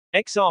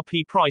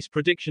XRP price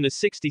prediction as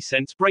 60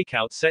 cents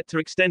breakout set to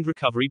extend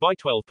recovery by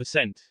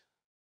 12%.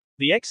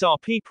 The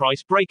XRP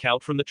price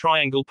breakout from the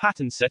triangle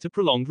pattern set a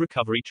prolonged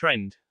recovery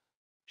trend.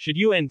 Should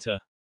you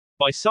enter?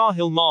 By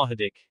Sahil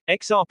Mahadik.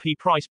 XRP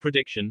price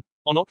prediction.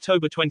 On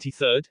October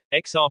 23,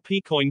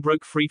 XRP coin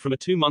broke free from a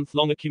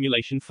 2-month-long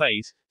accumulation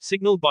phase,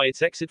 signaled by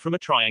its exit from a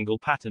triangle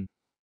pattern.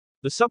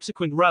 The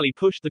subsequent rally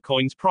pushed the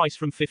coin's price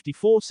from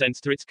 54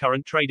 cents to its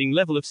current trading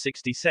level of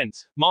 60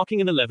 cents,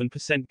 marking an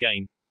 11%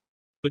 gain.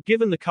 But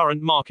given the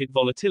current market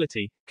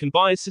volatility, can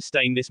buyers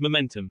sustain this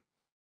momentum?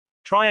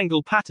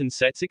 Triangle pattern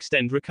sets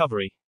extend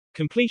recovery.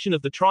 Completion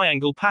of the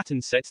triangle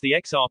pattern sets the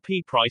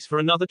XRP price for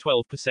another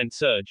 12%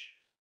 surge.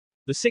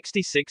 The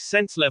 66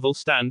 cents level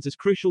stands as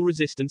crucial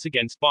resistance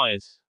against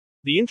buyers.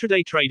 The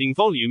intraday trading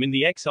volume in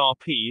the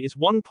XRP is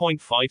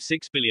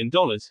 $1.56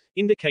 billion,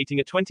 indicating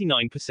a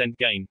 29%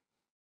 gain.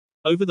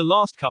 Over the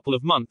last couple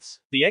of months,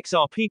 the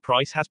XRP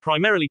price has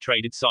primarily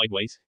traded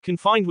sideways,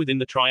 confined within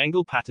the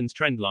triangle pattern's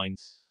trend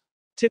lines.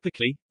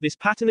 Typically, this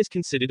pattern is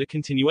considered a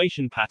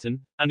continuation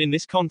pattern, and in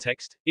this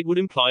context, it would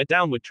imply a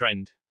downward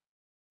trend.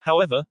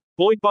 However,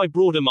 buoyed by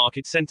broader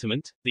market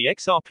sentiment, the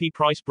XRP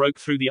price broke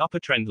through the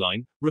upper trend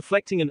line,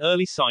 reflecting an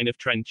early sign of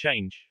trend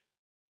change.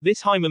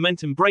 This high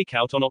momentum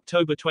breakout on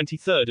October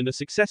 23 and a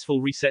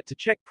successful reset to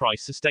check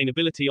price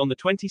sustainability on the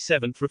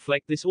 27th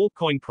reflect this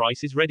altcoin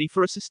price is ready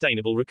for a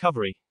sustainable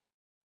recovery.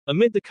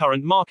 Amid the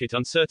current market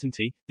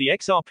uncertainty, the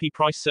XRP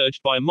price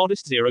surged by a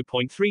modest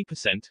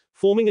 0.3%,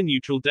 forming a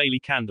neutral daily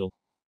candle.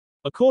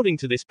 According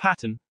to this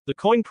pattern, the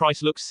coin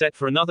price looks set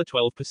for another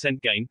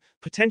 12% gain,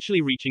 potentially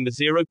reaching the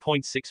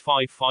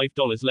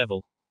 $0.655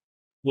 level.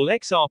 Will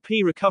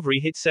XRP recovery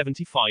hit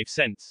 75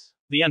 cents?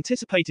 The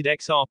anticipated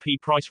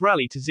XRP price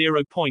rally to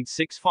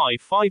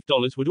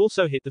 $0.655 would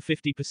also hit the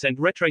 50%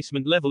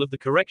 retracement level of the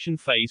correction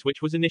phase,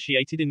 which was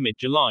initiated in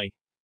mid-July.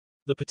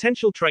 The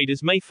potential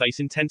traders may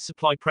face intense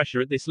supply pressure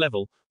at this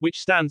level,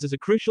 which stands as a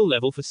crucial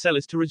level for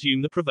sellers to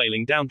resume the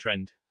prevailing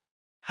downtrend.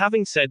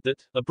 Having said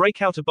that, a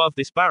breakout above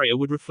this barrier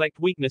would reflect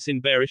weakness in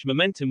bearish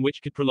momentum,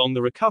 which could prolong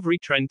the recovery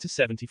trend to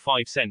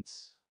 75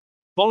 cents.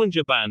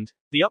 Bollinger Band.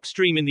 The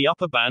upstream in the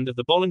upper band of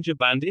the Bollinger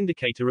Band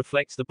indicator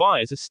reflects the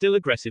buyers as still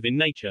aggressive in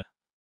nature.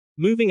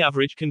 Moving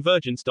average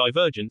convergence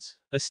divergence,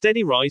 a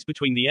steady rise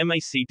between the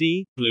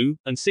MACD, blue,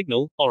 and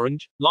signal,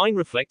 orange, line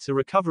reflects a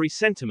recovery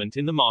sentiment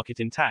in the market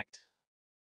intact.